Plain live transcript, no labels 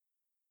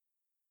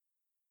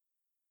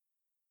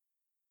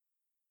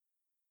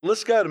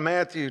Let's go to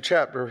Matthew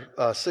chapter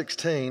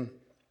 16,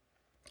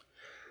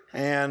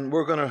 and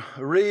we're going to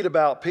read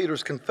about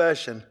Peter's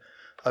confession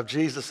of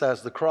Jesus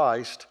as the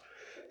Christ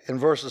in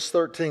verses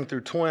 13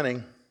 through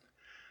 20.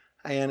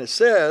 And it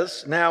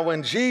says, "Now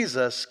when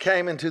Jesus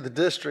came into the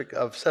district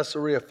of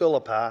Caesarea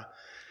Philippi,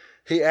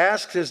 he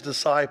asked his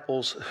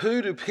disciples,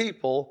 'Who do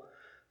people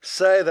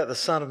say that the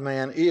Son of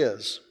Man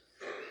is?'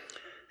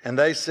 And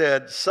they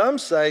said, 'Some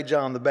say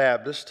John the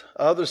Baptist,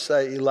 others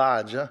say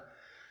Elijah,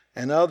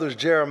 and others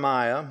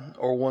Jeremiah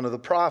or one of the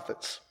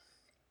prophets.'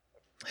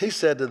 He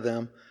said to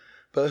them,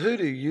 'But who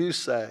do you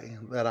say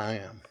that I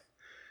am?'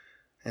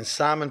 And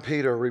Simon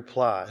Peter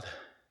replied,"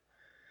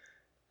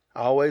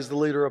 always the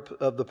leader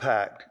of the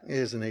pack,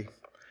 isn't he?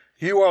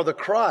 "You are the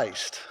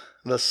Christ,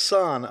 the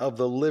Son of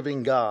the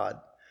living God."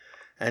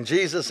 And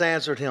Jesus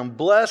answered him,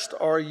 "Blessed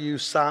are you,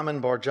 Simon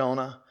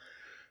Bar-Jonah,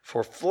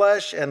 for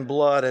flesh and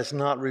blood has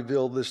not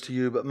revealed this to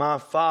you, but my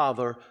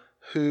Father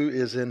who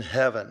is in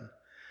heaven.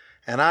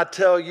 And I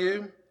tell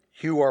you,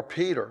 you are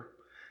Peter,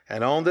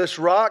 and on this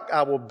rock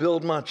I will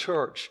build my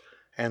church,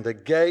 and the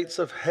gates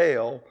of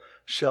hell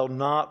shall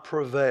not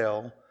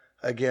prevail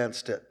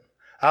against it.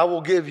 I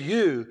will give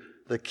you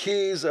the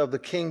keys of the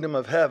kingdom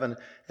of heaven,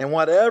 and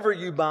whatever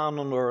you bind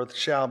on earth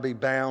shall be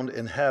bound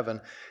in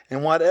heaven,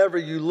 and whatever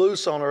you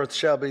loose on earth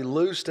shall be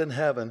loosed in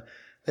heaven."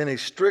 Then he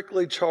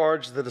strictly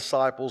charged the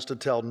disciples to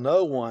tell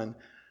no one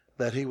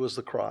that he was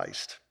the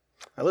Christ.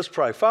 Now let's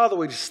pray. Father,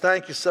 we just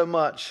thank you so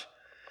much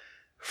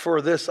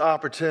for this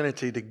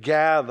opportunity to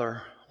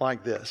gather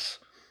like this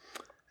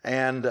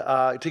and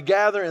to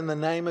gather in the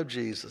name of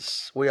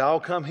Jesus. We all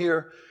come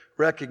here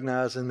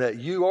recognizing that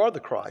you are the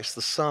Christ,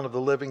 the Son of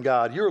the living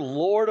God. You're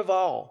Lord of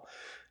all.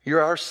 You're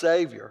our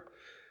Savior.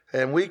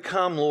 And we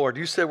come, Lord,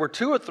 you said where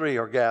two or three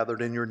are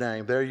gathered in your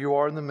name, there you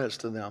are in the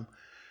midst of them.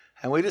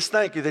 And we just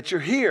thank you that you're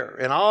here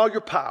in all your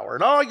power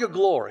and all your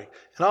glory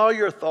and all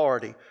your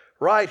authority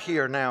right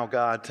here now,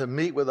 God, to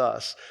meet with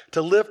us,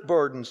 to lift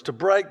burdens, to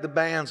break the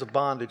bands of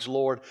bondage,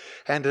 Lord,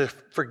 and to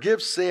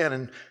forgive sin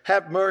and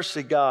have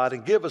mercy, God,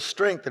 and give us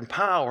strength and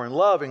power and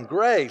love and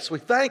grace. We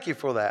thank you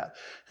for that.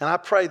 And I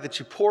pray that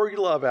you pour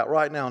your love out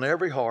right now in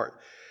every heart,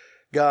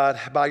 God,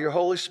 by your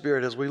Holy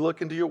Spirit as we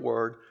look into your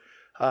word.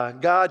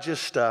 God,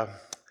 just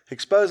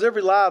expose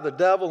every lie of the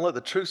devil and let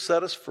the truth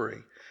set us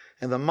free.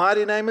 In the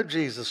mighty name of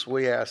Jesus,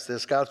 we ask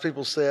this. God's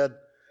people said,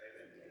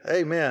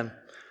 Amen.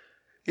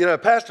 You know,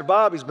 Pastor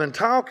Bobby's been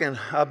talking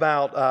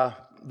about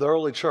the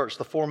early church,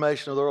 the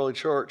formation of the early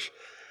church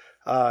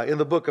in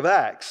the book of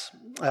Acts.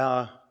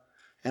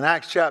 In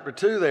Acts chapter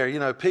 2 there, you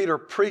know, Peter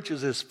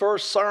preaches his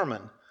first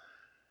sermon.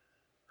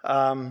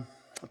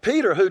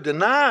 Peter, who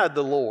denied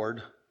the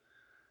Lord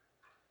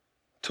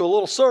to a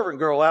little servant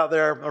girl out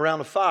there around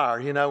the fire,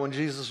 you know, when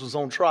Jesus was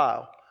on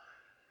trial.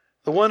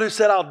 The one who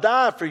said, "I'll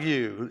die for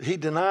you," he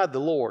denied the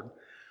Lord.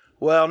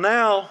 Well,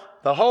 now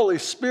the Holy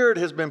Spirit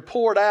has been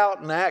poured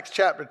out in Acts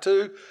chapter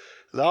 2.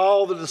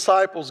 All the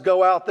disciples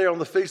go out there on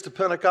the Feast of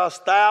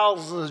Pentecost.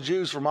 Thousands of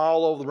Jews from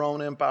all over the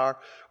Roman Empire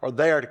are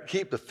there to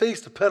keep the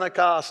Feast of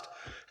Pentecost.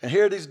 And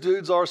here these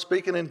dudes are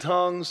speaking in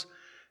tongues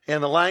in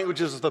the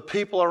languages of the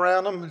people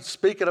around them,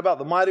 speaking about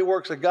the mighty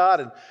works of God.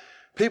 And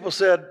people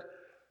said,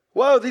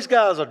 "Whoa, these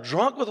guys are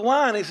drunk with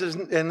wine." He says,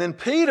 and then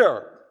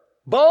Peter,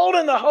 bold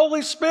in the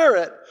Holy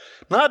Spirit,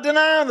 not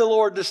denying the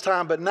Lord this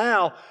time, but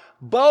now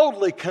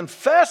boldly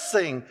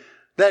confessing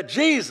that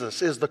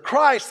Jesus is the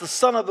Christ, the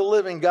Son of the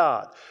living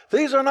God.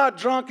 These are not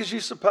drunk as you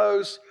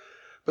suppose,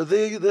 but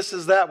this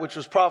is that which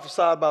was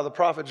prophesied by the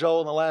prophet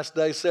Joel in the last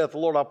day, saith the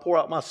Lord, "I'll pour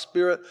out my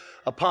spirit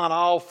upon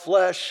all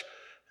flesh.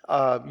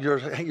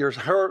 Your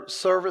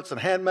servants and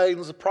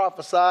handmaidens will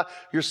prophesy.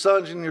 Your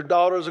sons and your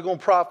daughters are going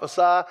to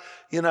prophesy."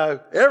 You know,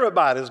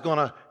 everybody's going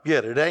to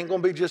get it. It ain't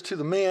going to be just to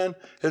the men.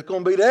 It's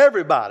going to be to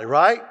everybody,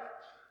 right?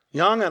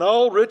 Young and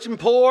old, rich and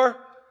poor,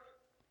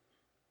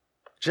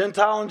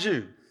 Gentile and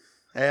Jew.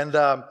 And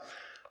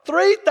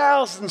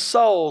 3,000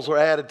 souls were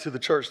added to the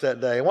church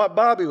that day. And what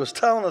Bobby was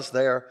telling us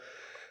there,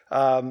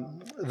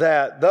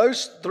 that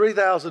those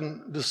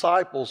 3,000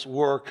 disciples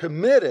were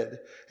committed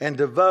and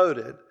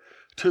devoted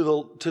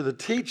to the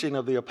teaching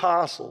of the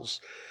apostles,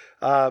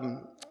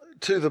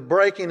 to the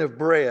breaking of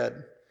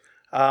bread,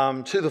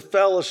 to the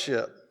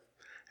fellowship.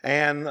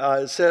 And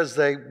it says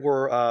they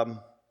were,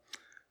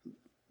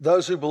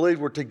 those who believed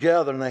were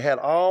together and they had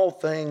all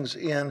things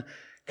in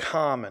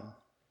common.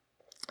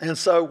 And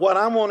so what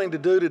I'm wanting to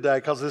do today,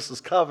 because this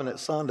is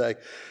Covenant Sunday,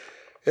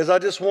 is I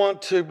just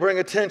want to bring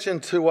attention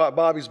to what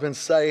Bobby's been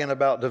saying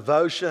about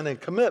devotion and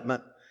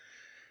commitment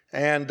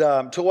and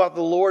to what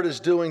the Lord is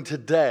doing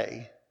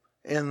today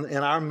in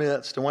our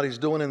midst and what he's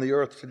doing in the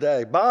earth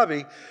today.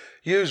 Bobby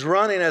used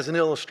running as an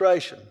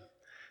illustration.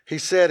 He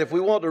said, if we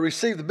want to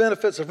receive the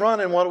benefits of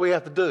running, what do we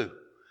have to do?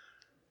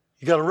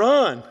 You got to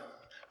run.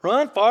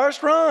 Run,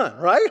 Forrest, run,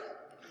 right?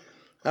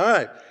 All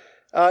right.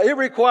 It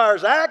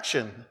requires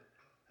action.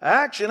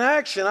 Action,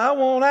 action. I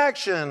want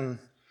action.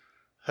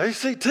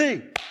 ACT.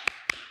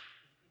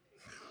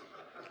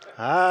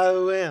 I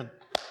win.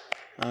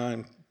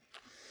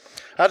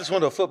 I just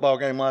went to a football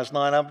game last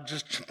night. I'm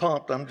just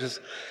pumped.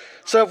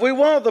 So if we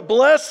want the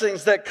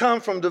blessings that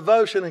come from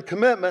devotion and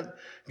commitment,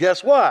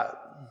 guess what?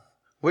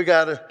 We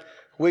got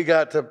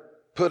to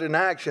put in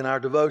action our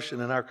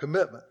devotion and our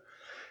commitment.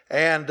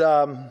 And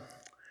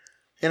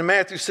in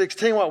Matthew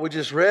 16, what we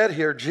just read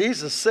here,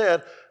 Jesus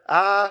said,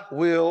 I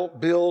will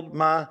build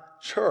my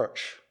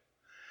church.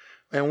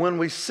 And when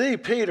we see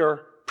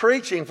Peter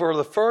preaching for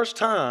the first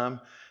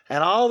time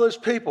and all those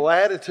people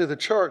added to the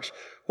church,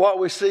 what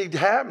we see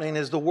happening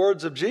is the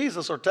words of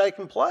Jesus are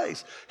taking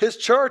place. His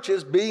church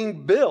is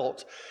being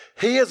built.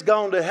 He has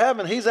gone to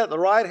heaven. He's at the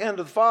right hand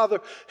of the Father.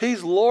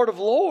 He's Lord of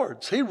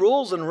Lords. He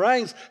rules and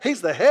reigns.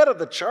 He's the head of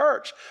the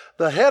church,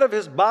 the head of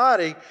his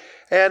body.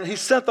 And he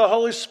sent the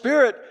Holy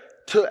Spirit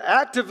to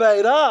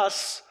activate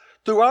us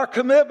through our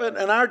commitment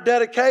and our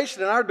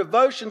dedication and our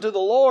devotion to the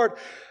Lord.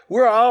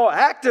 We're all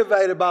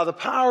activated by the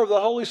power of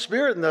the Holy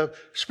Spirit and the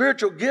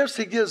spiritual gifts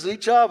he gives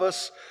each of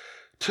us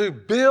to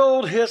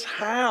build his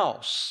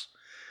house.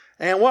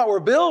 And what we're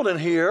building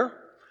here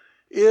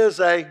is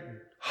a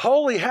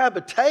holy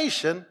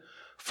habitation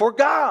for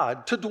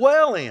God to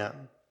dwell in.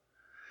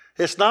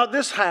 It's not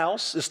this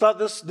house. It's not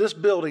this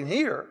building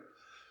here.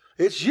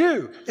 It's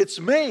you. It's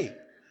me.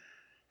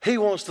 He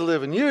wants to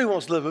live in you. He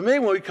wants to live in me.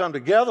 When we come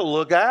together,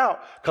 look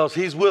out, because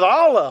he's with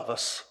all of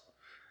us.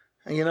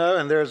 You know,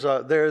 and there's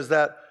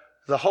that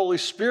the Holy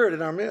Spirit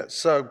in our midst.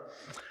 So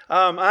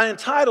I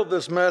entitled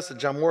this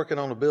message, I'm working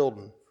on a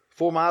building.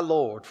 For my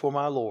Lord, for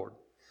my Lord.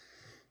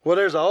 Well,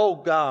 there's an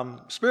old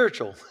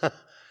spiritual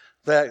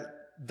that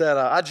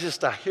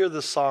I hear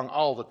this song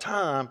all the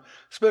time,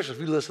 especially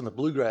if you listen to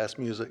bluegrass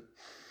music.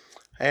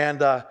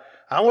 And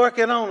I'm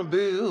working on a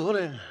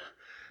building,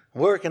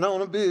 working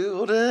on a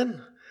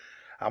building.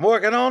 I'm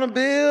working on a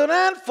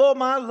building for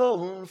my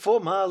Lord,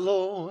 for my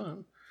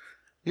Lord.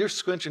 You're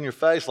squinching your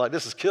face like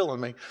this is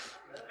killing me.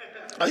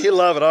 Oh, you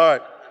love it, all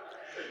right.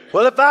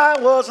 Well, if I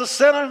was a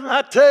sinner,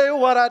 I'd tell you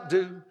what I'd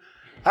do.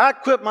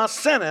 I'd quit my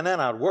sinning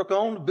and I'd work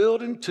on the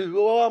building too.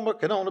 Oh, I'm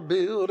working on a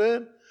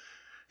building.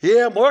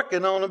 Yeah, I'm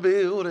working on a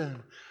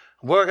building.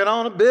 I'm working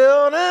on a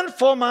building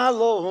for my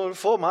Lord,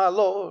 for my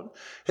Lord.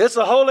 It's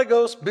a Holy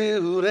Ghost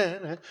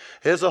building.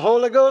 It's a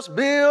Holy Ghost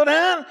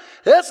building.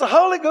 It's a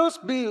Holy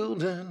Ghost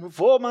building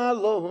for my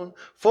Lord,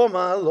 for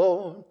my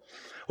Lord.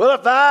 Well,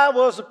 if I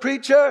was a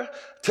preacher,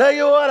 tell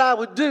you what I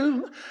would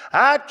do.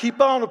 I'd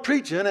keep on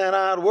preaching and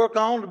I'd work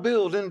on the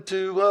building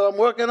too. Well, I'm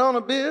working on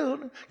a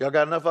building. Y'all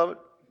got enough of it?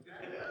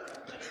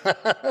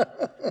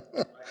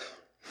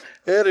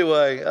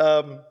 Anyway,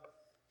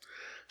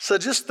 so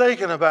just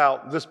thinking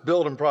about this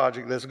building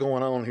project that's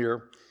going on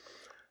here,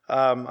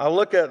 I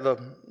look at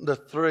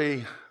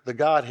the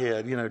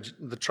Godhead, you know,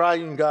 the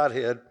triune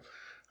Godhead.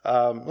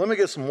 Let me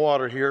get some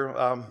water here.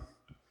 I'm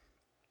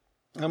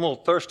a little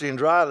thirsty and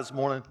dry this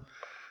morning,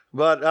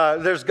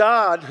 but there's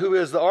God who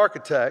is the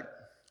architect.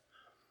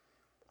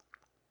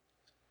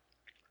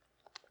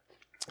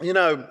 You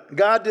know,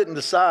 God didn't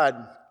decide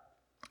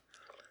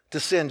to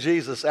send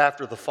Jesus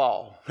after the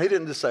fall. He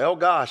didn't just say, oh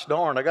gosh,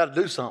 darn, I got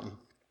to do something.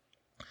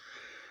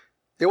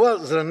 It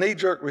wasn't a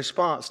knee-jerk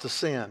response to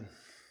sin.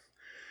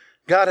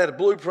 God had a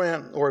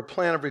blueprint or a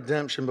plan of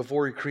redemption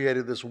before he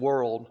created this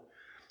world,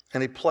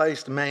 and he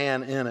placed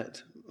man in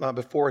it,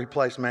 before he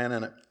placed man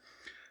in it.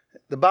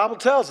 The Bible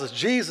tells us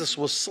Jesus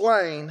was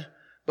slain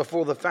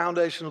before the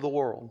foundation of the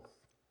world.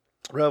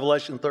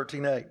 Revelation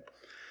 13:8.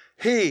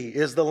 He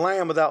is the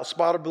Lamb without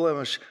spot or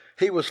blemish.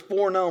 He was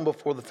foreknown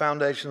before the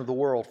foundation of the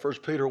world,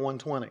 1 Peter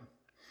 1:20.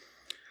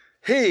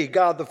 He,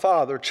 God the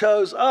Father,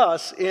 chose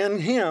us in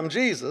him,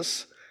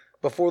 Jesus,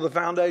 before the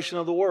foundation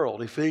of the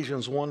world,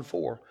 Ephesians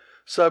 1:4.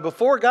 So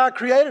before God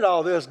created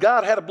all this,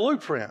 God had a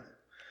blueprint.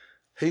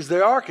 He's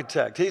the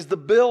architect. He's the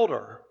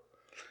builder.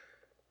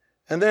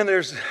 And then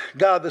there's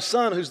God the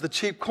Son, who's the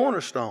chief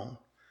cornerstone.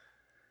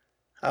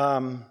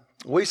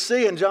 We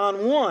see in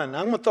John 1,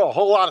 I'm going to throw a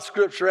whole lot of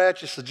scripture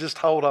at you, so just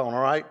hold on,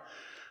 all right?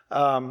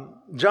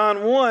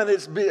 John 1,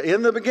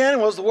 in the beginning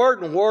was the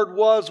Word, and the Word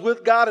was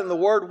with God, and the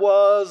Word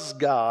was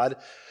God.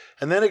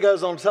 And then it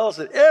goes on to tell us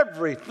that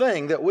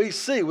everything that we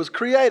see was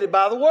created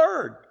by the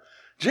Word.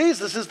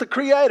 Jesus is the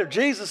creator.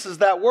 Jesus is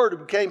that Word who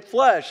became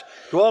flesh,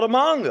 dwelt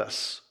among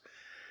us.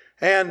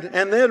 And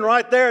then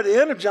right there at the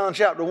end of John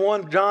chapter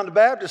 1, John the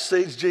Baptist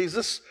sees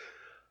Jesus,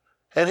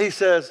 and he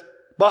says,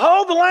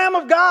 behold the Lamb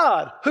of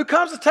God who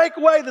comes to take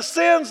away the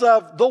sins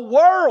of the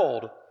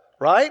world,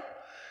 right?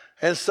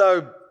 And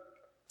so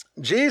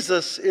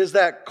Jesus is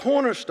that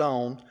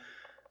cornerstone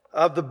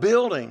of the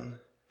building.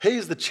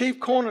 He's the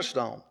chief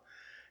cornerstone.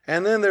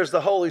 And then there's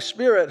the Holy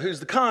Spirit, who's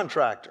the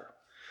contractor.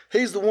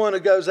 He's the one who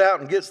goes out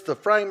and gets the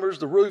framers,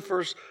 the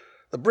roofers,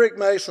 the brick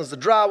masons, the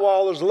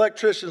drywallers,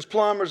 electricians,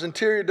 plumbers,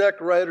 interior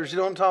decorators, you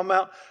know what I'm talking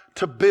about,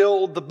 to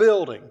build the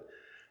building.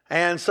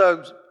 And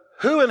so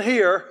who in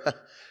here,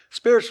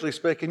 spiritually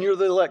speaking, you're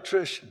the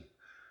electrician?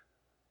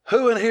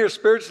 Who in here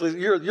spiritually,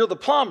 you're the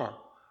plumber,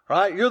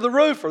 right? You're the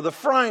roofer, the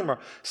framer.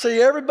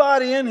 See,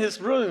 everybody in this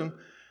room,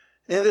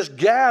 in this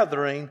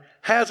gathering,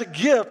 has a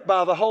gift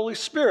by the Holy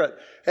Spirit.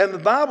 And the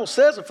Bible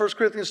says in 1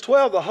 Corinthians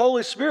 12, the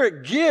Holy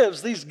Spirit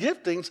gives these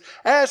giftings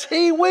as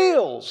he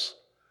wills.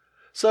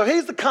 So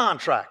he's the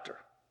contractor.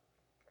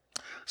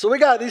 So we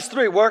got these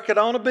three working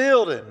on a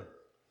building.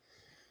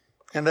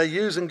 And they're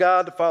using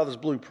God the Father's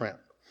blueprint.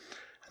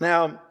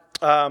 Now,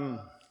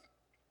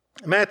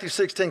 Matthew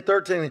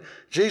 16:13,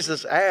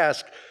 Jesus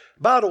asked,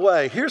 by the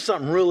way, here's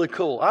something really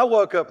cool. I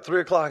woke up at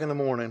 3 o'clock in the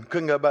morning,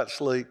 couldn't go back to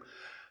sleep.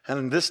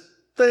 And this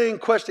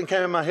question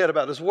came in my head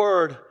about this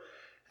word.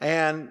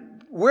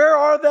 And where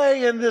are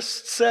they in this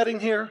setting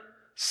here?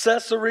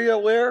 Caesarea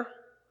where?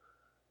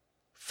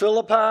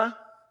 Philippi.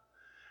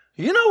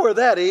 You know where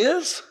that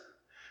is?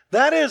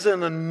 That is in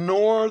the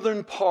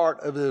northern part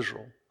of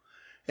Israel.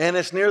 And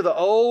it's near the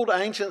old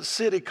ancient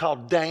city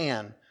called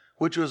Dan,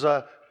 which was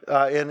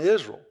in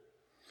Israel.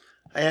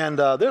 And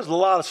there's a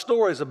lot of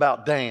stories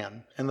about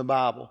Dan in the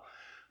Bible.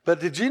 But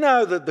did you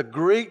know that the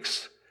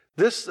Greeks,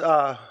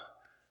 the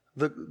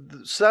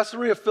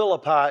Caesarea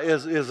Philippi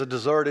is a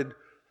deserted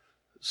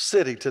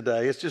city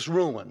today. It's just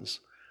ruins.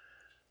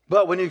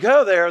 But when you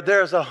go there,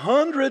 there's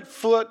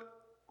 100-foot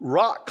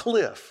rock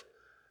cliff.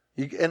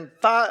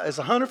 It's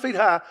 100 feet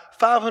high,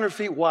 500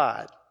 feet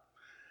wide.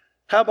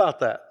 How about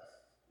that?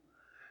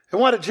 And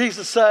what did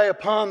Jesus say?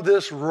 Upon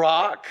this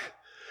rock.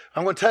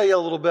 I'm going to tell you a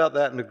little about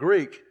that in the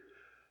Greek.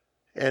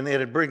 And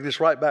it'll bring this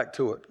right back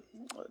to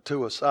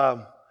us.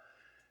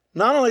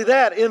 Not only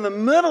that, in the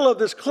middle of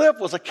this cliff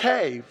was a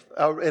cave.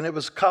 And it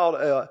was called,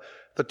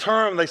 the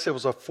term they said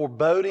was a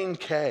foreboding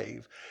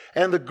cave.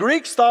 And the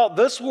Greeks thought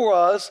this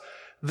was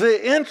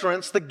the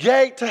entrance, the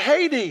gate to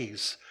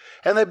Hades.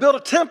 And they built a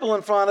temple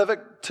in front of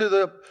it to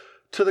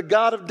the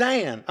god of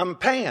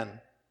Pan,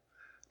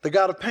 the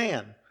god of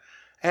Pan.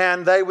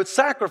 And they would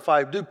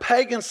do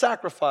pagan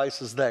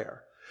sacrifices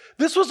there.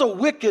 This was a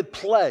wicked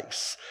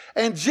place.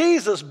 And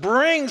Jesus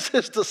brings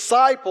his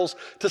disciples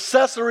to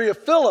Caesarea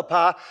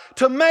Philippi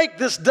to make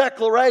this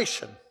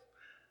declaration.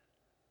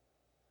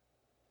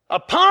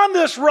 Upon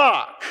this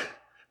rock,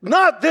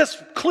 not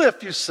this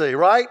cliff you see,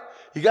 right?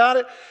 You got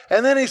it?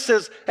 And then he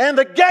says, and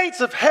the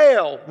gates of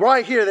hell,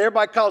 right here,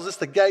 everybody calls this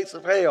the gates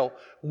of hell,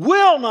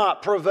 will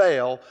not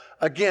prevail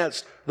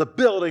against the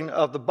building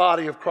of the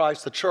body of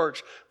Christ, the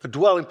church, the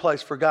dwelling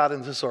place for God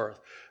in this earth.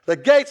 The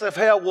gates of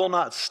hell will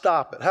not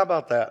stop it. How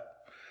about that?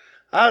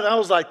 I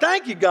was like,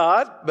 thank you,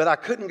 God, but I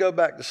couldn't go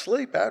back to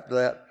sleep after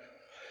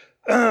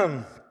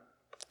that.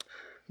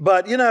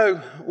 But, you know,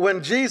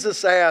 when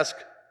Jesus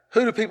asked,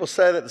 who do people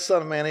say that the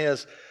Son of Man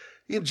is?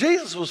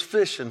 Jesus was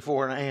fishing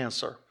for an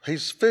answer.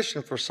 He's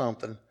fishing for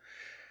something.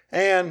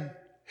 And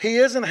he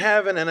isn't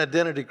having an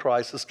identity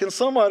crisis. Can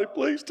somebody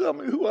please tell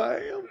me who I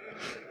am?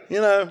 You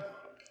know,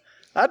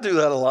 I do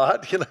that a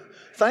lot. You know,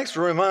 thanks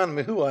for reminding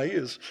me who I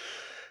is.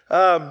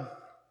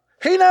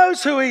 He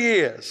knows who he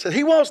is. And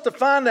he wants to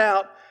find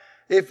out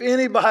if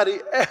anybody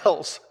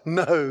else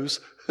knows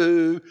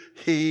who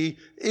he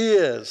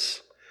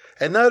is.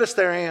 And notice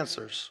their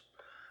answers.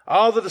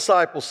 All the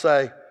disciples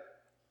say,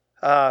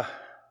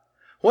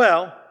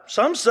 well,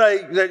 some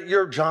say that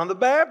you're John the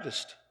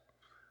Baptist.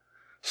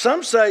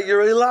 Some say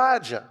you're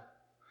Elijah.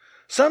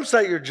 Some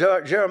say you're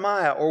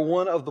Jeremiah or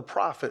one of the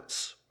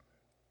prophets.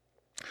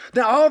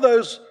 Now, all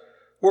those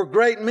were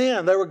great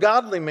men. They were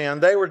godly men.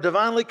 They were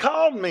divinely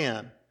called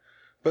men.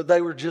 But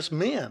they were just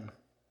men.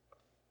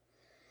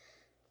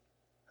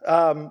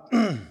 You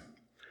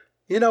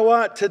know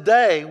what?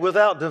 Today,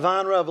 without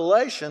divine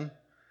revelation,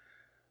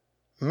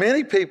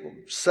 many people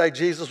say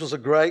Jesus was a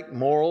great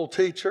moral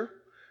teacher.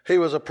 He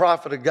was a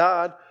prophet of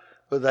God,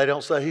 but they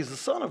don't say he's the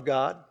Son of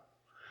God.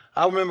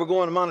 I remember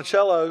going to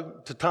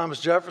Monticello to Thomas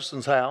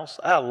Jefferson's house.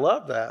 I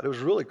loved that. It was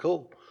really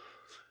cool.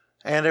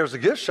 And there was a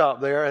gift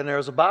shop there, and there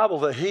was a Bible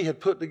that he had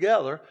put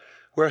together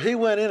where he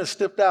went in and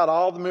snipped out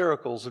all the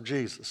miracles of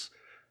Jesus.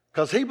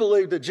 Because he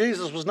believed that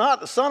Jesus was not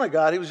the Son of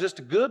God. He was just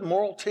a good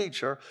moral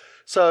teacher.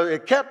 So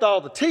it kept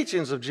all the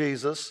teachings of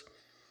Jesus,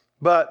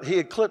 but he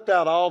had clipped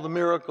out all the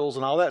miracles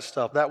and all that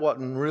stuff. That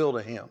wasn't real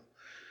to him.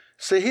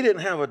 See, he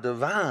didn't have a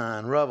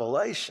divine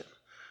revelation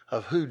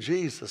of who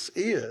Jesus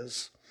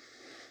is.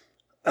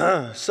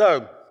 But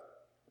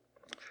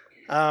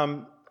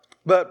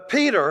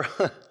Peter,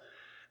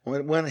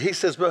 when he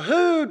says, but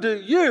who do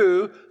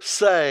you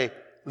say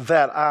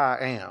that I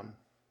am?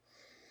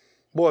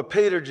 Boy,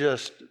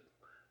 Peter's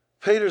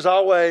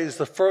always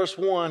the first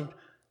one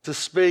to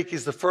speak.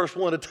 He's the first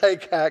one to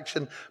take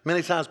action,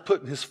 many times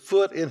putting his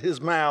foot in his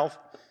mouth.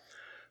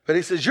 But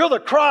he says, you're the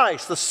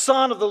Christ, the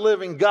Son of the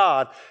living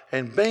God.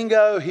 And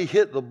bingo, he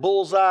hit the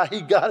bullseye.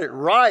 He got it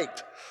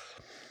right.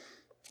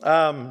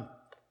 And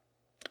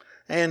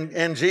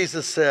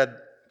Jesus said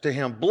to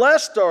him,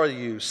 blessed are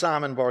you,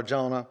 Simon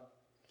Bar-Jonah,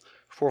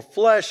 for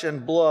flesh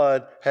and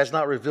blood has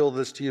not revealed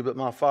this to you, but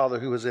my Father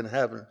who is in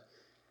heaven.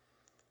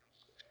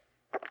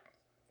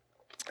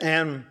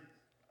 And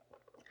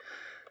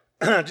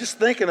just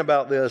thinking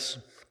about this,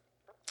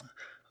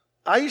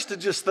 I used to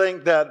just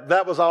think that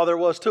that was all there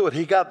was to it.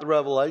 He got the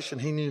revelation.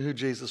 He knew who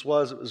Jesus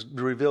was. It was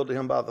revealed to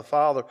him by the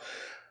Father.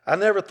 I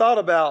never thought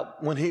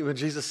about when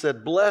Jesus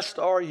said, blessed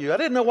are you. I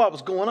didn't know what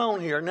was going on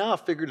here. Now I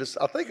figured this.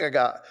 I think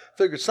I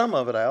figured some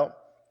of it out.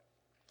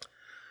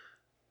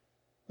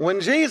 When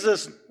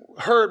Jesus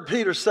heard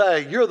Peter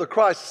say, you're the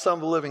Christ, the Son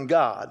of the living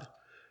God,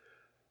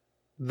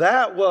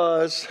 that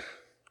was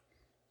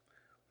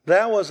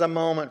That was a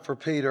moment for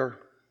Peter.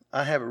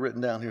 I have it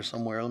written down here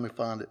somewhere. Let me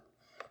find it.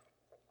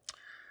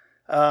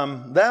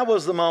 That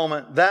was the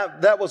moment,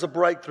 that was a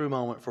breakthrough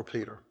moment for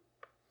Peter.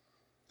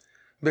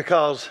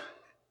 Because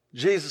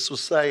Jesus was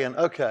saying,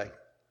 okay,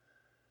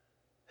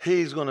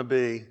 he's going to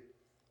be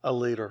a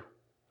leader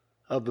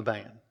of the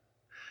band.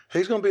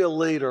 He's going to be a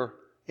leader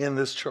in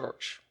this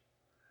church.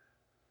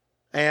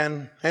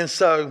 And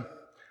so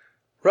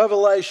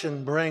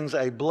revelation brings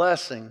a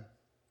blessing.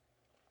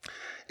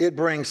 It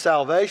brings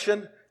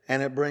salvation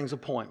and it brings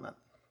appointment.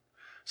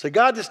 So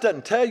God just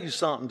doesn't tell you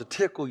something to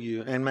tickle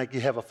you and make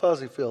you have a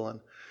fuzzy feeling.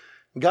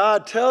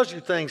 God tells you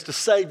things to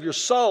save your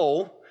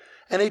soul,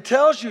 and he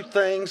tells you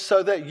things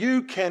so that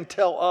you can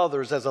tell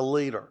others as a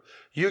leader.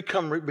 You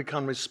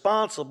become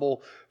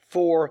responsible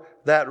for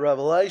that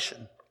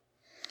revelation.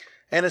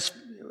 And it's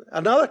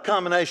another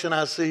combination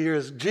I see here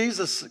is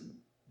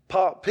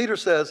Peter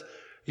says,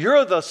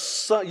 you're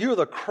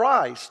the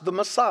Christ, the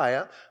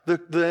Messiah,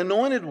 the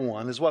anointed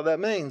one is what that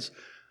means.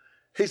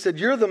 He said,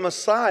 you're the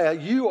Messiah,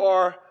 you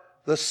are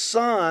the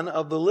Son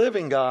of the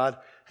living God.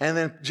 And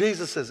then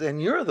Jesus says,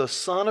 and you're the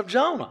son of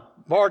Jonah.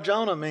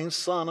 Bar-Jonah means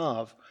son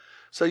of.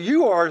 So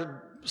you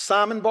are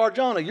Simon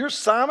Bar-Jonah. You're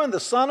Simon, the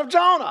son of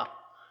Jonah.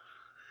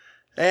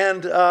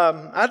 And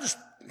I just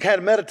had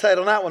to meditate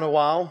on that one a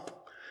while.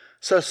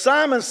 So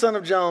Simon, son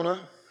of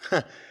Jonah,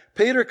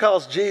 Peter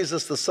calls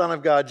Jesus the son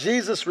of God.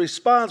 Jesus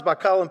responds by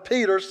calling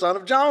Peter son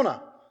of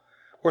Jonah,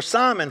 or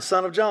Simon,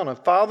 son of Jonah.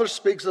 Father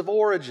speaks of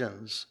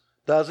origins,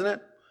 doesn't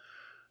it?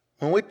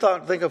 When we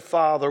think of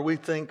father, we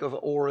think of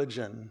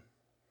origin.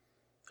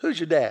 Who's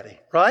your daddy,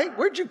 right?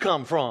 Where'd you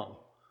come from?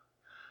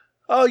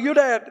 Oh, you're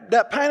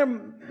that painter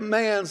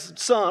man's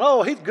son.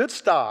 Oh, he's good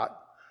stock.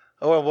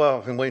 Oh,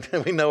 well,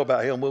 we know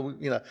about him. Well,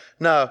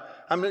 no,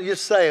 I'm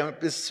just saying,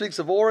 it speaks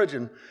of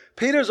origin.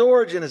 Peter's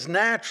origin is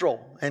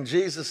natural, and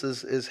Jesus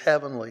is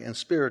heavenly and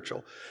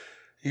spiritual.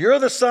 You're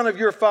the son of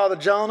your father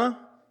Jonah,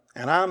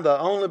 and I'm the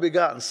only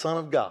begotten Son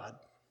of God.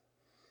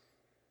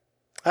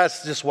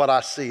 That's just what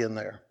I see in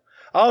there.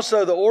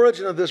 Also, the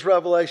origin of this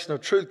revelation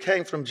of truth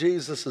came from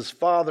Jesus'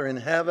 Father in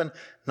heaven,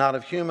 not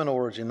of human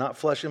origin, not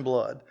flesh and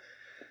blood.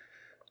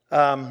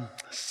 I'm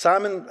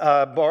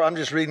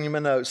just reading you my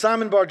notes.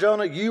 Simon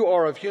Bar-Jonah, you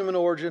are of human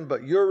origin,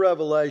 but your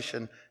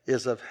revelation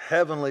is of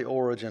heavenly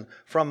origin,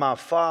 from my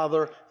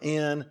Father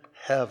in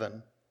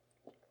heaven.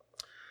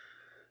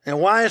 And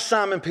why is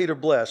Simon Peter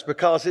blessed?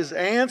 Because his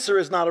answer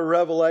is not a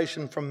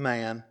revelation from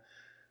man,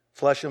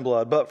 flesh and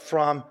blood, but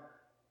from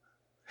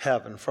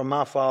heaven, from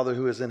my Father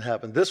who is in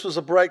heaven. This was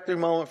a breakthrough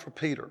moment for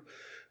Peter.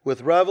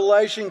 With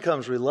revelation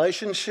comes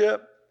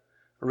relationship,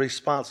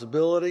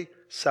 responsibility,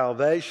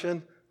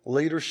 salvation,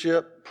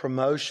 leadership,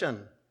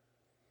 promotion.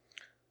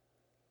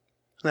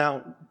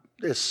 Now,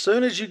 as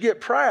soon as you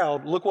get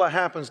proud, look what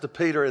happens to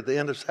Peter at the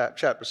end of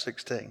chapter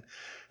 16.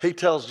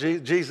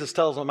 Jesus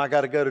tells him, I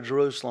got to go to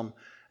Jerusalem,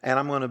 and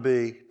I'm going to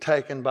be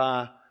taken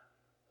by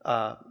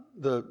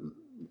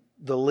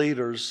the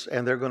leaders,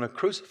 and they're going to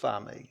crucify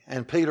me.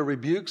 And Peter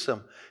rebukes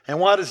him. And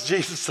what does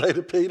Jesus say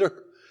to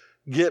Peter?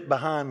 Get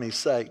behind me,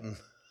 Satan.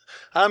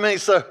 I mean,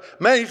 so,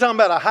 man, you're talking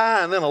about a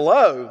high and then a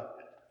low.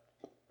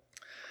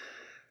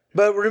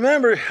 But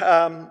remember,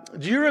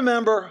 do you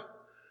remember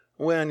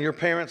when your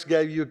parents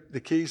gave you the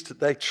keys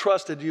they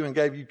trusted you and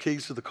gave you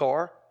keys to the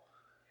car?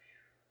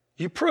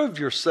 You proved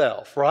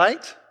yourself,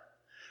 right?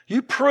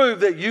 You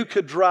proved that you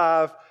could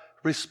drive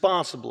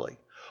responsibly.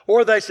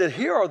 Or they said,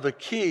 here are the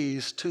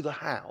keys to the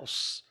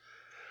house.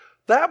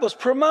 That was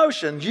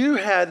promotion. You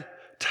had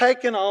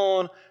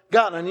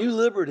gotten a new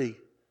liberty,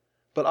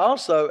 but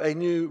also a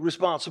new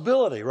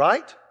responsibility,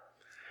 right?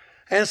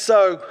 And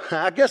so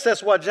I guess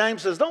that's why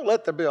James says, don't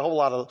let there be a whole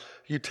lot of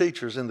you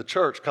teachers in the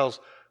church, because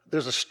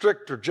there's a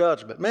stricter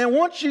judgment. Man,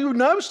 once you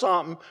know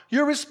something,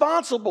 you're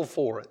responsible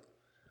for it,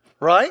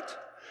 right?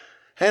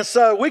 And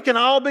so we can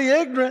all be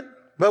ignorant,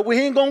 but we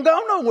ain't going to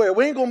go nowhere.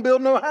 We ain't going to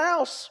build no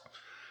house.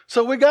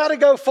 So we got to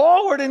go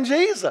forward in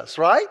Jesus,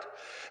 right?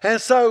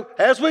 And so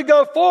as we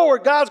go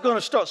forward, God's going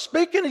to start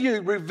speaking to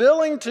you,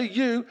 revealing to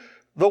you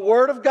the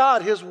Word of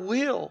God, His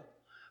will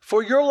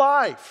for your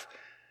life.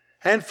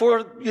 And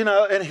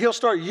and He'll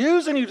start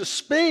using you to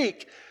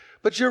speak,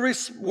 but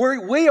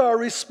we are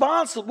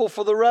responsible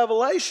for the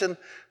revelation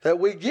that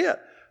we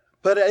get.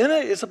 But in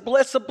it, it's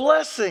a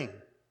blessing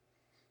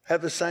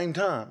at the same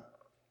time.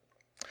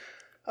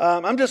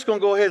 I'm just going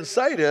to go ahead and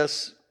say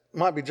this.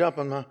 Might be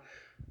jumping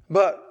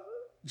but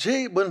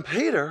when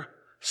Peter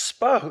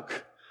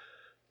spoke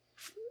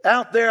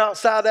out there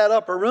outside that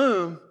upper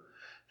room,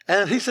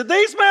 and he said,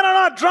 these men are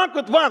not drunk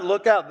with wine.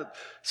 Look out.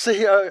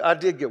 See, I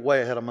did get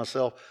way ahead of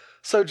myself.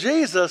 So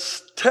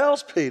Jesus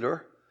tells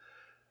Peter,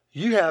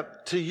 you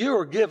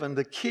are given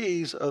the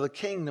keys of the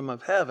kingdom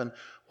of heaven.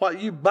 What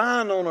you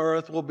bind on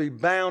earth will be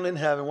bound in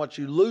heaven. What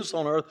you loose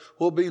on earth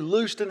will be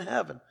loosed in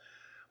heaven.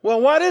 Well,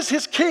 what is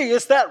his key?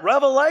 It's that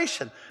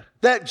revelation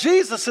that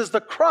Jesus is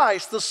the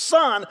Christ, the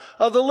Son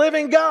of the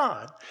living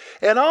God.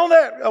 And on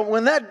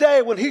that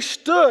day when he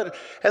stood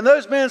and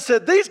those men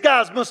said, these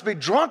guys must be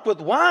drunk with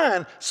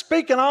wine,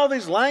 speaking all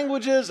these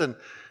languages and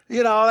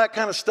all that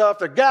kind of stuff.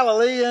 They're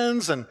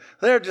Galileans, and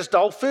they're just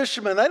old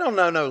fishermen. They don't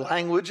know no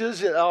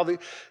languages. And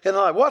they're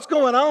like, what's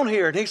going on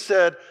here? And he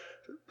said,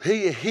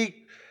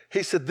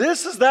 he said,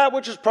 this is that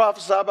which is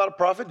prophesied by the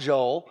prophet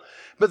Joel.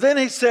 But then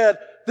he said,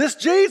 this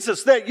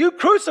Jesus that you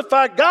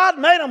crucified, God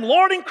made him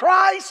Lord and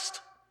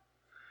Christ.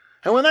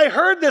 And when they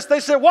heard this, they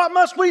said, what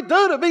must we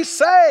do to be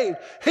saved?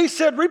 He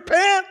said,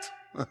 repent.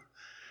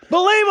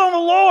 Believe on the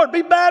Lord.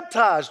 Be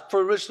baptized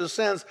for remission of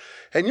sins.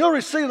 And you'll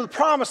receive the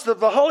promise of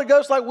the Holy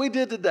Ghost like we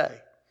did today.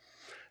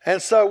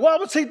 And so what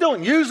was he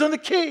doing? Using the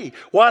key.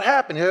 What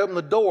happened? He opened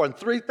the door and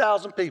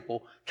 3,000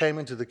 people came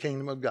into the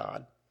kingdom of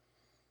God.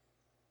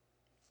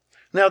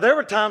 Now, there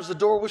were times the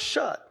door was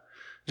shut.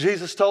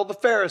 Jesus told the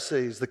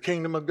Pharisees, the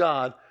kingdom of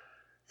God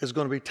is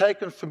going to be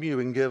taken from you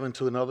and given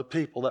to another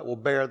people that will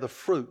bear the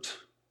fruit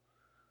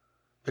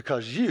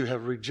because you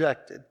have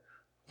rejected.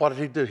 What did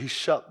he do? He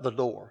shut the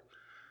door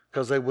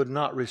because they would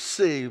not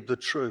receive the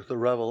truth, the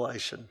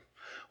revelation.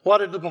 What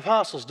did the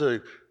apostles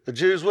do? The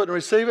Jews wouldn't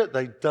receive it.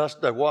 They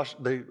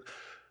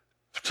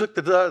shook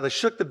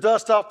the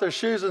dust off their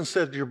shoes and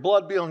said, your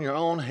blood be on your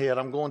own head.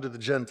 I'm going to the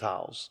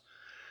Gentiles.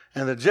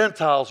 And the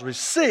Gentiles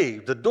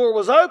received. The door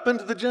was open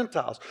to the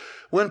Gentiles.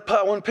 When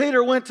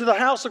Peter went to the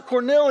house of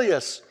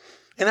Cornelius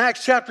in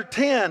Acts chapter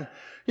 10,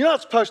 you're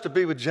not supposed to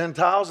be with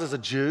Gentiles as a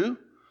Jew.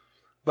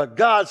 But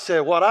God said,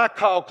 what I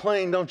call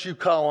clean, don't you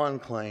call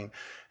unclean.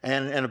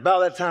 And about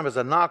that time, there's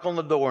a knock on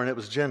the door, and it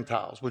was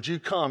Gentiles. Would you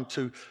come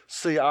to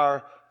see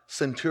our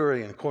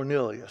centurion,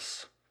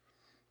 Cornelius?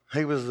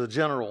 He was the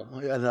general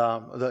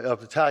of the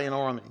Italian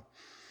army.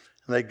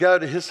 And they go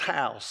to his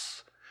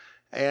house.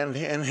 And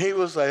he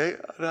was a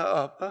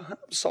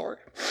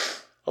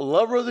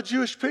lover of the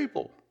Jewish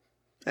people.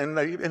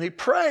 And he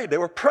prayed. They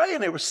were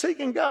praying. They were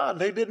seeking God.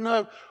 They didn't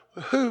know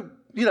who,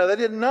 they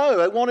didn't know.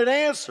 They wanted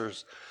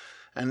answers.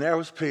 And there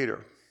was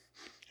Peter.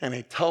 And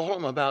he told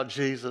them about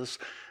Jesus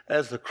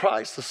as the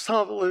Christ, the Son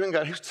of the living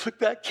God. He took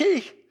that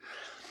key.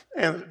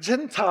 And the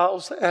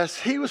Gentiles, as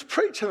he was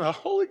preaching, the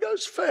Holy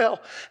Ghost fell.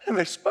 And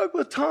they spoke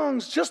with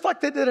tongues just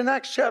like they did in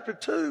Acts chapter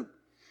 2.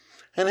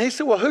 And he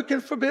said, well, who can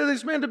forbid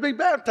these men to be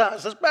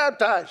baptized? Let's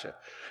baptize you.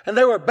 And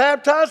they were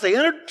baptized. They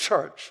entered the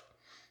church.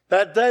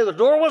 That day, the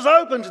door was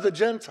open to the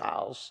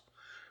Gentiles.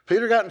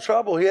 Peter got in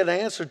trouble. He had to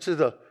answer to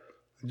the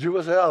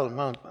Jewish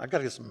elders. I got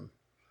to get some.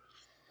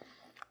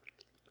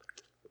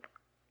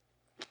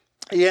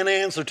 He had to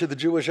answer to the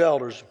Jewish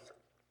elders.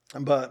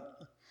 But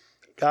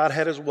God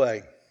had his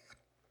way.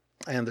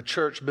 And the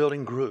church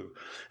building grew.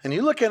 And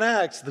you look in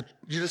Acts,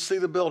 you just see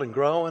the building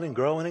growing and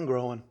growing and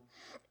growing.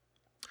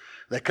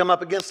 They come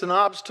up against an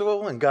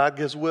obstacle, and God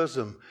gives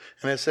wisdom.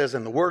 And it says,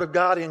 and the word of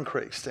God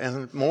increased,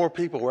 and more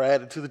people were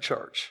added to the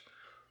church.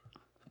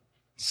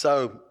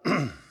 So,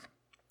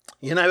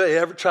 you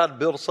ever try to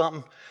build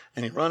something,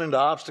 and you run into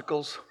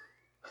obstacles,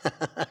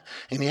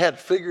 and you had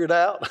to figure it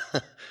out?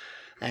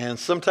 And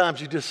sometimes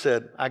you just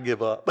said, I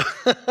give up.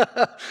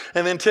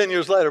 And then 10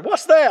 years later,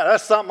 what's that?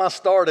 That's something I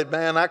started,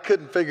 man. I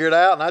couldn't figure it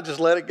out, and I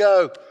just let it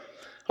go.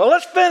 Well,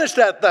 let's finish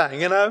that thing,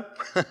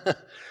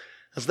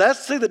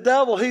 See, the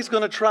devil, he's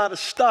going to try to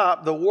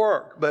stop the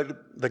work.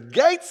 But the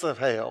gates of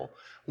hell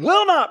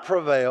will not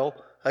prevail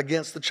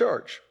against the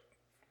church.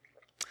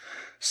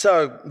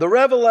 So the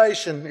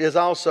revelation is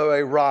also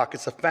a rock.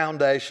 It's a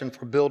foundation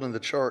for building the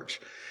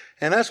church.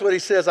 And that's what he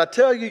says. I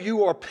tell you,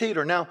 you are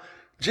Peter. Now,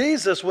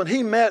 Jesus, when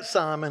he met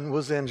Simon,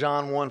 was in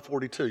John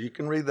 1:42. You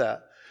can read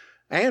that.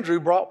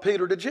 Andrew brought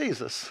Peter to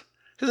Jesus.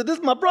 He said, this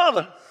is my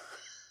brother.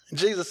 And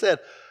Jesus said,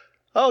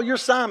 oh, you're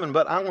Simon,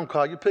 but I'm going to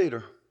call you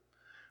Peter.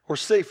 Or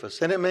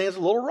Cephas, and it means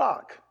a little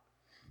rock.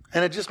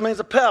 And it just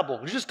means a pebble.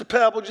 It's just a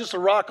pebble, just a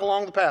rock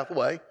along the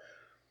pathway.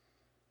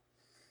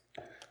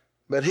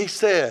 But he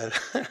said,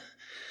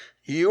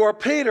 you are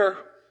Peter,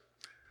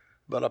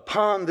 but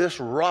upon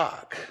this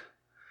rock,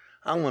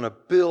 I'm going to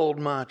build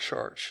my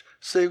church.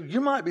 See,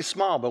 you might be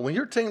small, but when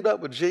you're teamed up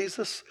with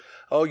Jesus,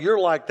 you're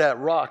like that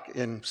rock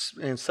in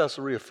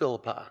Caesarea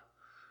Philippi.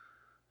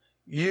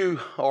 You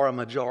are a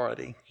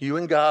majority. You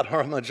and God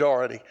are a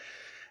majority.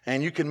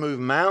 And you can move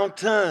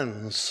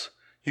mountains.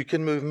 You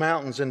can move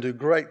mountains and do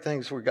great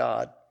things for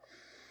God.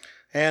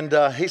 And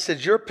he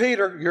said, you're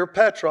Peter, you're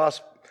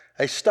Petros,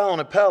 a stone,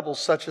 a pebble,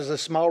 such as a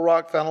small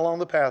rock found along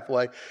the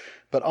pathway.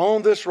 But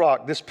on this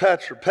rock, this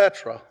Petra,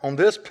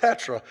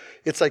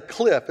 it's a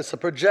cliff. It's a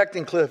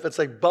projecting cliff. It's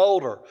a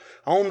boulder.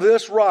 On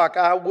this rock,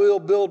 I will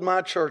build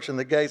my church, and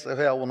the gates of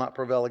hell will not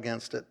prevail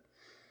against it.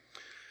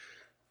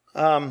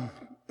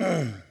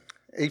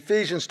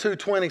 Ephesians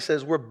 2:20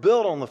 says, we're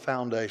built on the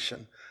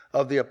foundation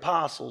of the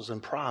apostles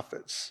and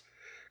prophets,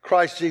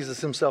 Christ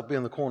Jesus himself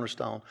being the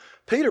cornerstone.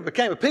 Peter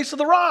became a piece of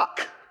the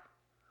rock.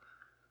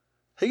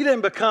 He didn't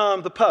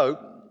become the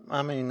Pope.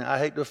 I mean, I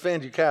hate to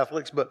offend you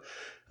Catholics, but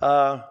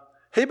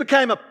he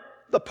became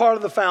a part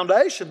of the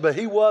foundation, but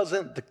he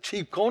wasn't the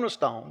chief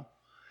cornerstone.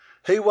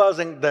 He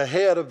wasn't the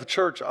head of the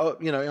church, on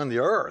the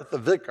earth, the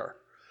vicar.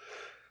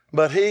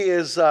 But he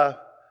is a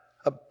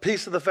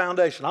piece of the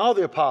foundation. All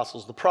the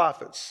apostles, the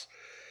prophets.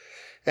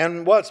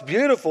 And what's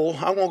beautiful,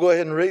 I'm going to go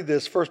ahead and read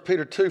this, 1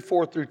 Peter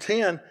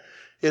 2:4-10.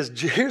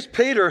 here's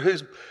Peter,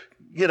 whose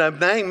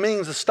name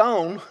means a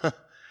stone,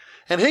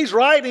 and he's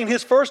writing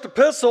his first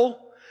epistle,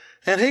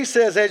 and he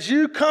says, as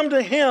you come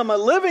to him, a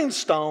living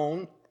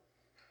stone,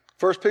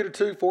 1 Peter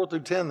 2, 4 through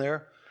 10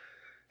 there,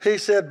 he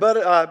said,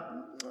 but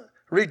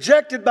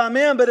rejected by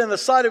men, but in the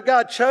sight of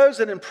God,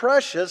 chosen and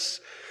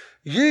precious,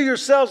 you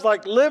yourselves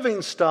like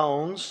living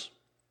stones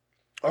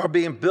are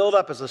being built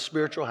up as a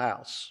spiritual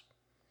house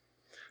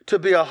to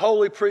be a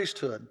holy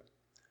priesthood.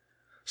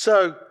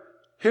 So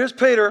here's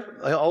Peter,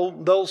 the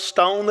old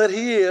stone that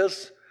he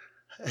is.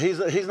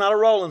 He's not a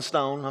rolling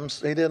stone.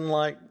 He didn't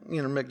like,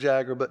 Mick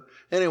Jagger. But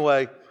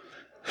anyway,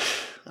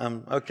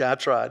 okay, I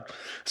tried.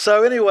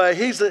 So anyway,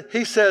 he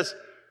says,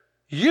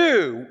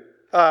 you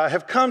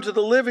have come to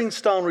the living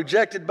stone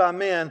rejected by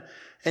men,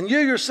 and you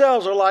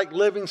yourselves are like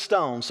living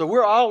stones. So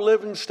we're all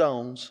living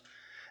stones,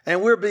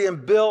 and we're being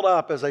built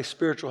up as a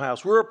spiritual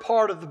house. We're a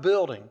part of the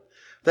building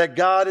that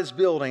God is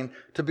building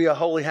to be a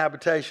holy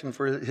habitation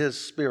for his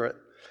Spirit.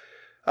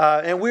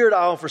 And we are to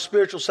offer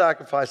spiritual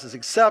sacrifices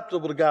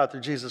acceptable to God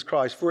through Jesus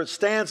Christ. For it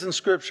stands in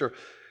Scripture,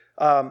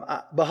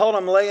 behold,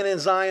 I'm laying in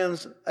Zion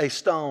a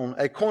stone,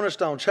 a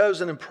cornerstone,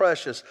 chosen and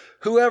precious.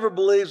 Whoever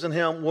believes in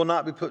him will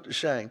not be put to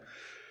shame.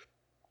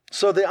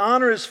 So the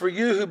honor is for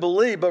you who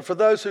believe, but for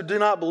those who do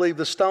not believe,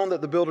 the stone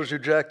that the builders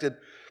rejected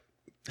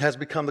has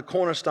become the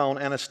cornerstone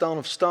and a stone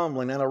of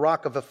stumbling and a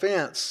rock of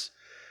offense.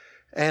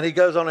 And he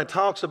goes on and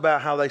talks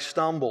about how they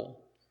stumble.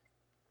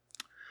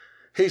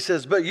 He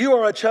says, but you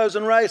are a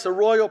chosen race, a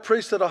royal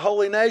priesthood, a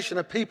holy nation,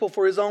 a people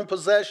for his own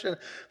possession,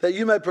 that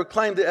you may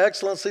proclaim the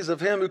excellencies of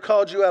him who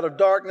called you out of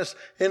darkness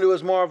into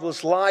his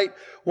marvelous light.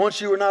 Once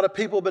you were not a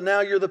people, but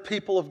now you're the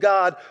people of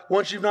God.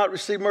 Once you've not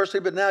received mercy,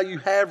 but now you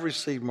have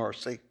received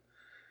mercy.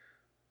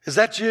 Is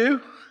that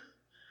you?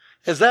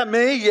 Is that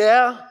me?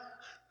 Yeah.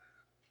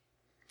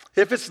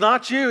 If it's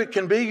not you, it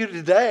can be you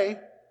today,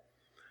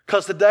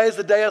 because today is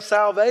the day of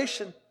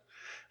salvation.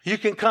 You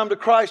can come to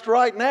Christ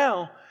right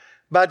now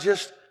by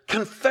just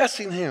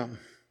confessing him.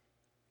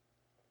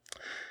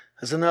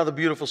 There's another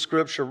beautiful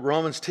scripture,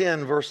 Romans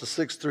 10, verses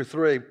 6 through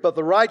 3. But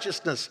the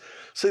righteousness,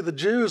 see, the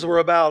Jews were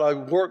about a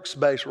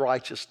works-based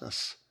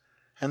righteousness,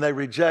 and they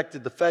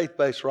rejected the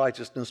faith-based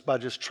righteousness by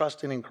just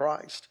trusting in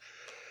Christ.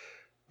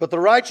 But the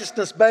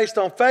righteousness based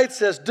on faith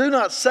says, do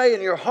not say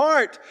in your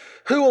heart,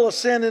 who will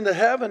ascend into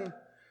heaven?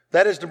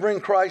 That is to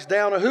bring Christ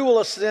down. Or who will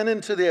ascend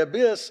into the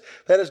abyss?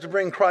 That is to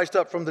bring Christ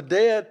up from the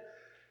dead.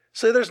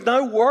 See, there's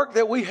no work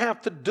that we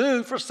have to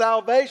do for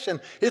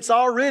salvation. It's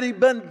already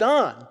been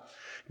done.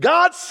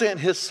 God sent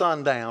his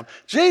son down.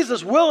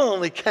 Jesus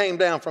willingly came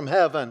down from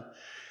heaven.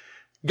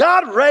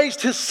 God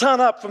raised his son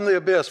up from the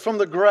abyss, from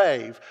the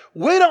grave.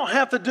 We don't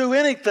have to do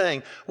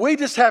anything. We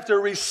just have to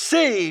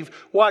receive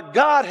what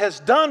God has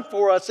done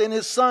for us in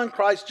his son,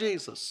 Christ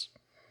Jesus.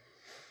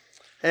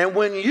 And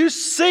when you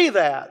see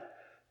that,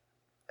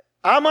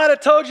 I might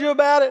have told you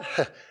about it,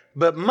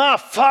 but my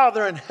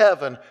Father in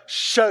heaven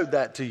showed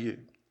that to you.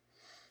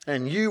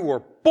 And you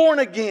were born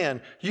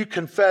again. You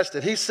confessed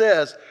it. He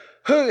says,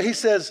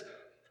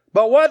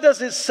 but what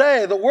does it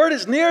say? The word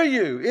is near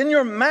you, in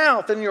your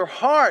mouth, in your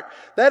heart.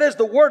 That is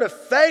the word of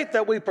faith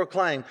that we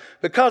proclaim.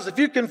 Because if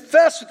you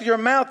confess with your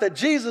mouth that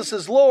Jesus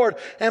is Lord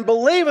and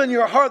believe in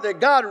your heart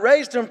that God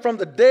raised him from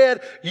the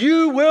dead,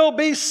 you will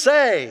be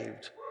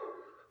saved.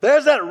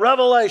 There's that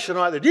revelation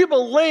right there. Do you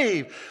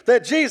believe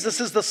that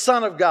Jesus is the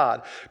Son of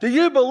God? Do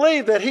you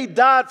believe that he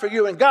died for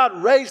you and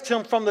God raised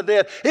him from the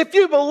dead? If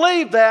you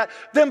believe that,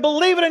 then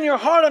believe it in your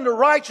heart unto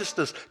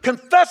righteousness.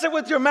 Confess it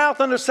with your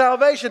mouth unto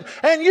salvation,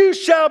 and you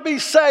shall be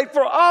saved.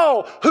 For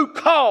all who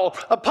call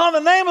upon the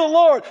name of the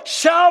Lord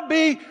shall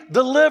be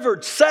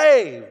delivered,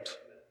 saved.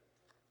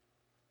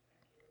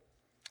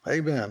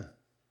 Amen.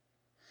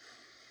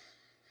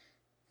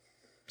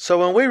 So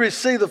when we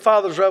receive the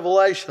Father's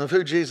revelation of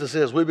who Jesus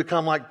is, we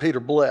become like Peter,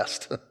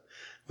 blessed.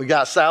 We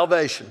got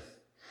salvation.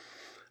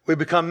 We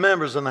become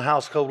members in the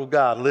household of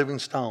God, living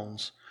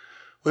stones.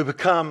 We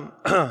become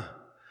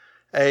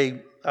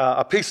a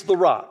piece of the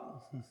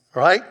rock,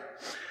 right?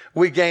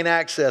 We gain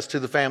access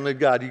to the family of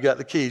God. You got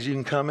the keys. You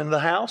can come in the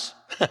house.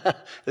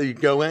 You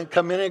go in,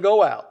 come in and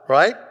go out,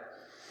 right?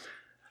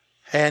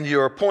 And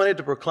you're appointed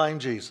to proclaim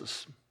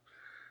Jesus.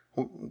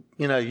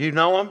 You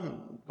know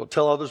him. We'll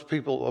tell others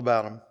people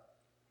about him.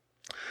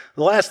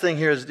 The last thing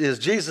here is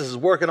Jesus is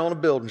working on a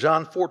building.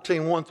 John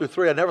 14, 1 through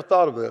 3. I never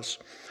thought of this.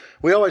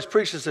 We always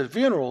preach this at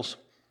funerals.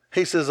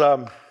 He says,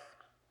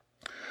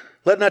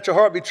 let not your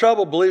heart be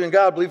troubled. Believe in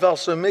God. Believe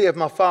also in me. If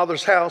my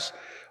Father's house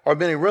are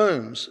many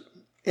rooms,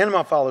 in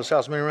my Father's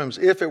house many rooms.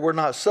 If it were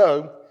not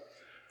so,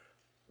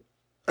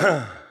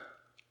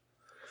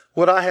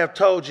 would I have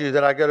told you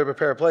that I go to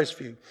prepare a place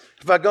for you?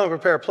 If I go and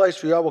prepare a place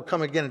for you, I will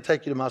come again and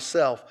take you to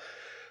myself.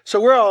 So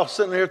we're all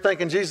sitting here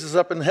thinking Jesus is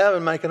up in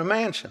heaven making a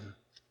mansion.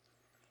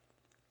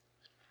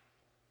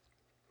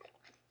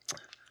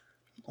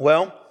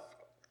 Well,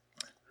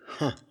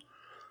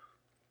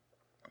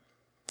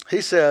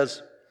 he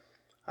says,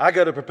 I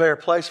go to prepare a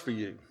place for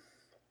you,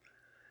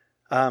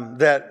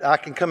 that I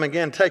can come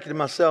again, take you to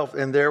myself,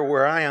 and there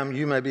where I am,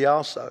 you may be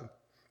also.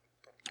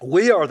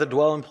 We are the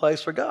dwelling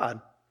place for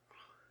God.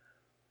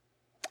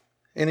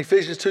 In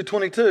Ephesians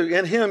 2:22,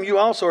 in him you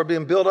also are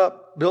being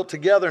built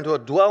together into a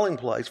dwelling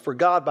place for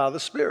God by the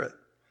Spirit.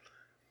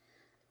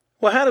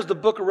 Well, how does the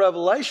book of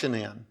Revelation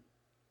end?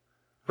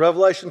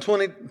 Revelation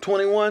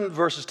 21,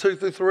 verses 2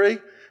 through 3.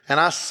 And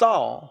I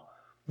saw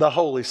the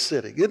holy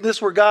city. Isn't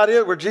this where God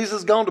is, where Jesus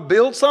is going to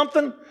build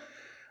something?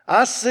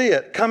 I see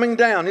it coming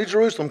down, New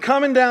Jerusalem,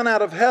 coming down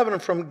out of heaven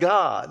from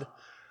God.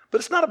 But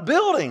it's not a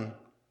building.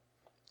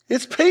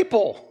 It's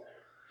people.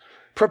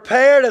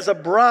 Prepared as a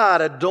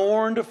bride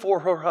adorned for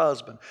her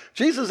husband.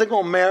 Jesus isn't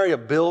going to marry a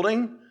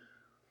building.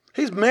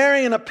 He's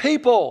marrying a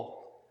people.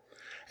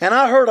 And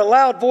I heard a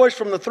loud voice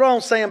from the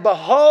throne saying,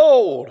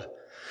 behold,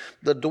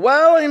 the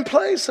dwelling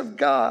place of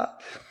God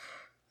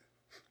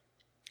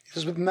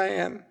is with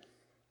man.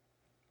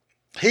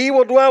 He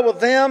will dwell with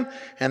them,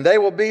 and they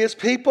will be his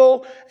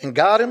people, and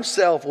God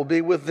himself will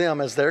be with them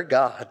as their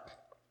God.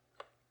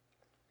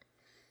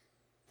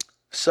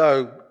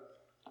 So,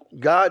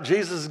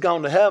 Jesus is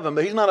gone to heaven,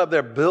 but he's not up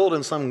there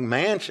building some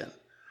mansion,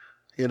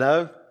 you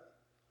know.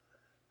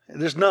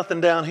 There's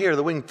nothing down here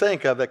that we can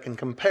think of that can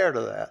compare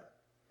to that.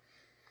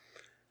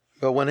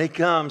 But when he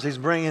comes, he's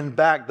bringing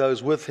back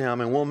those with him,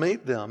 and we'll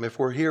meet them if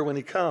we're here when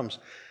he comes.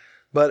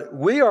 But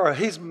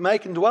he's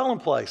making dwelling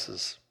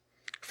places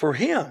for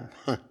him.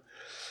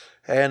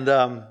 And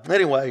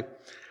anyway,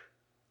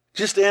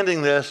 just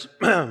ending this,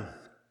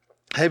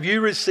 have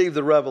you received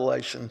the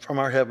revelation from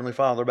our Heavenly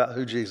Father about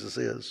who Jesus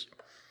is?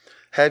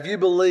 Have you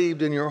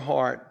believed in your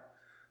heart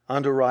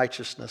unto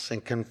righteousness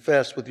and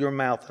confessed with your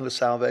mouth unto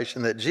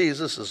salvation that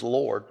Jesus is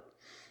Lord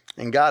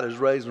and God has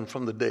raised him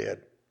from the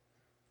dead?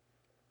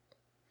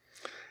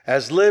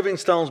 As living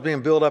stones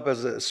being built up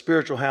as a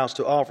spiritual house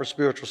to offer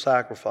spiritual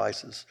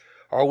sacrifices,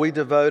 are we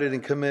devoted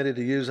and committed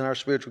to using our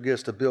spiritual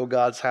gifts to build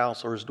God's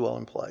house or his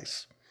dwelling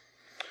place?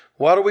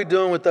 What are we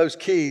doing with those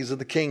keys of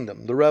the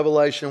kingdom, the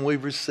revelation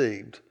we've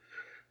received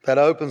that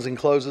opens and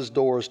closes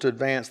doors to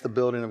advance the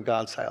building of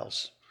God's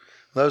house?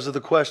 Those are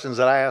the questions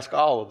that I ask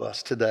all of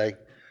us today.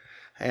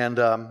 And,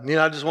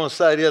 I just want to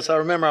say this. I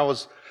remember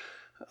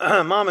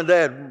Mom and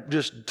Dad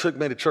just took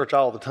me to church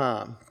all the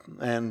time.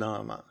 And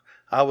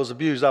I was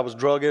abused. I was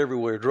drugged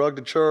everywhere, drugged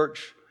to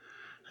church.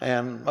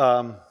 And,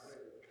 but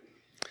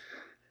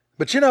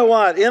you know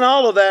what? In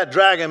all of that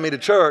dragging me to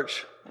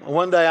church,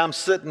 one day I'm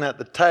sitting at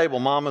the table.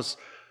 Mama's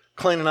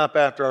cleaning up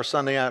after our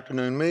Sunday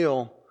afternoon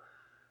meal.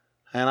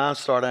 And I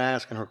started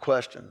asking her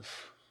questions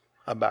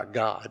about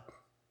God.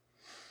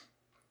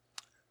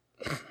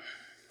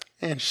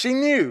 And she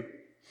knew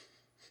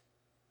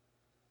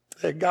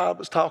that God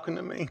was talking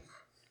to me.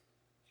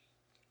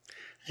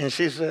 And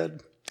she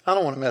said, I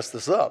don't want to mess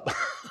this up.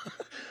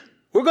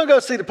 We're going to go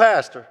see the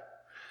pastor.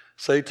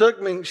 So she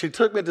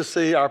took me to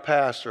see our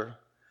pastor.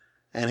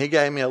 And he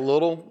gave me a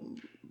little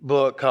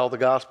book called the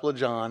Gospel of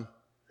John.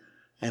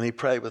 And he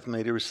prayed with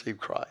me to receive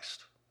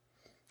Christ.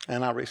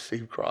 And I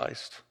received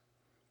Christ.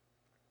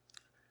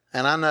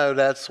 And I know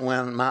that's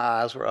when my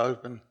eyes were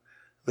open,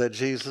 that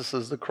Jesus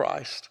is the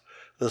Christ,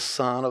 the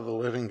Son of the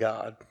living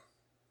God.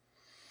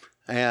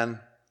 And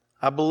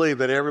I believe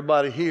that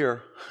everybody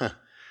here,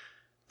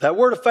 that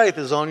word of faith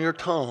is on your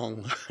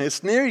tongue.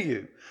 It's near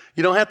you.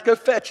 You don't have to go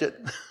fetch it.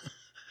 You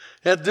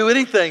don't have to do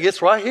anything.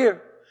 It's right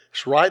here.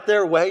 It's right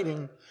there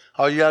waiting.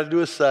 All you got to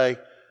do is say,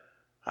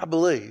 I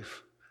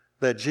believe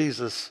that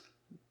Jesus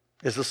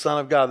is the Son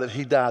of God, that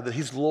he died, that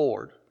he's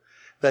Lord,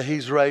 that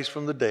he's raised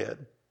from the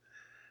dead.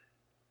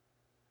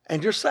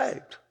 And you're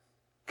saved.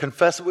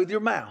 Confess it with your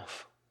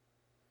mouth.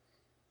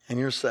 And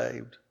you're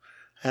saved.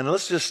 And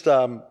let's just,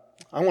 I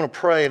want to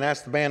pray and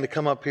ask the band to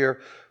come up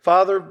here.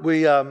 Father,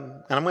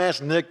 and I'm going to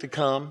ask Nick to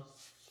come.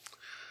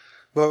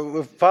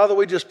 But Father,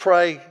 we just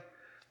pray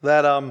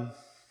that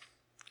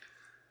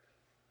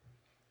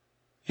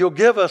you'll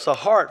give us a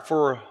heart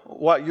for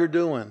what you're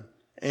doing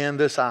in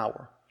this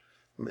hour.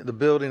 The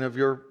building of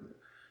your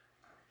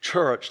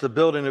church, the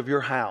building of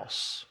your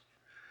house.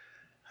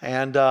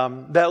 And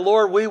that,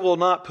 Lord, we will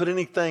not put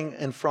anything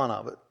in front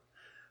of it,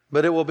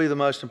 but it will be the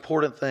most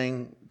important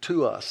thing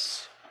to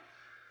us.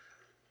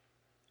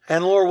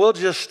 And Lord, we'll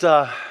just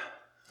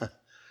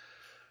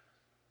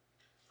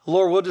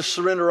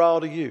surrender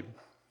all to you.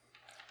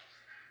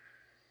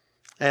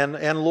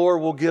 And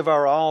Lord, we'll give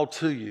our all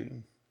to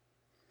you.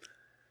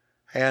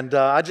 And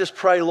I just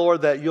pray,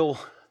 Lord, that you'll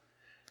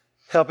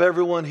help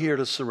everyone here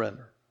to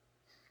surrender.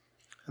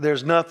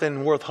 There's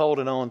nothing worth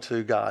holding on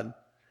to, God,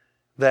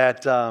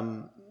 that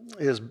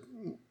is,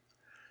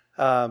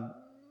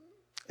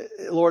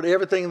 Lord,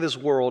 everything in this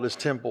world is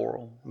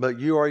temporal, but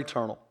you are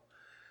eternal.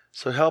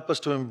 So help us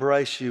to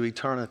embrace you,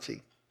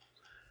 eternity.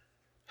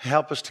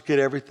 Help us to get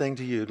everything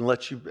to you and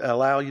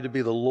allow you to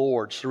be the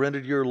Lord,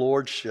 surrender to your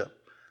lordship,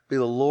 be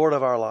the Lord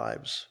of our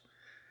lives.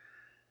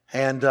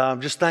 And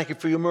just thank you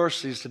for your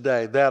mercies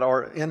today that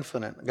are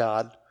infinite,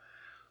 God,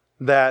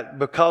 that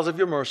because of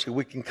your mercy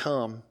we can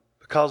come,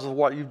 because of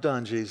what you've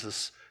done,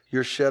 Jesus,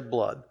 your shed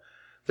blood.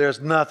 There's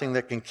nothing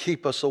that can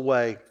keep us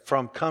away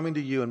from coming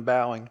to you and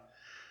bowing.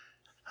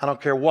 I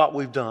don't care what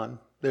we've done.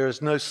 There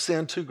is no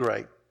sin too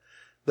great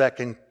that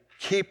can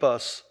keep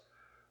us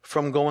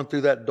from going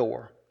through that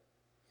door.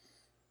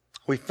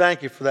 We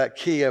thank you for that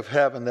key of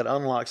heaven that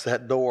unlocks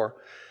that door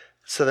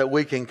so that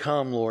we can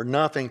come, Lord.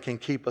 Nothing can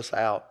keep us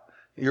out.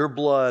 Your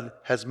blood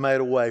has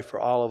made a way for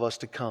all of us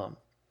to come.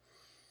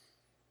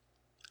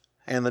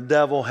 And the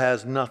devil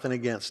has nothing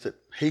against it.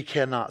 He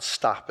cannot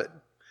stop it.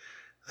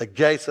 The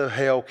gates of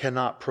hell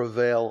cannot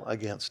prevail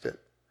against it.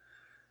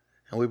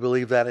 And we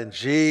believe that in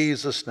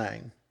Jesus'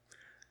 name.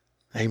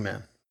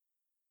 Amen.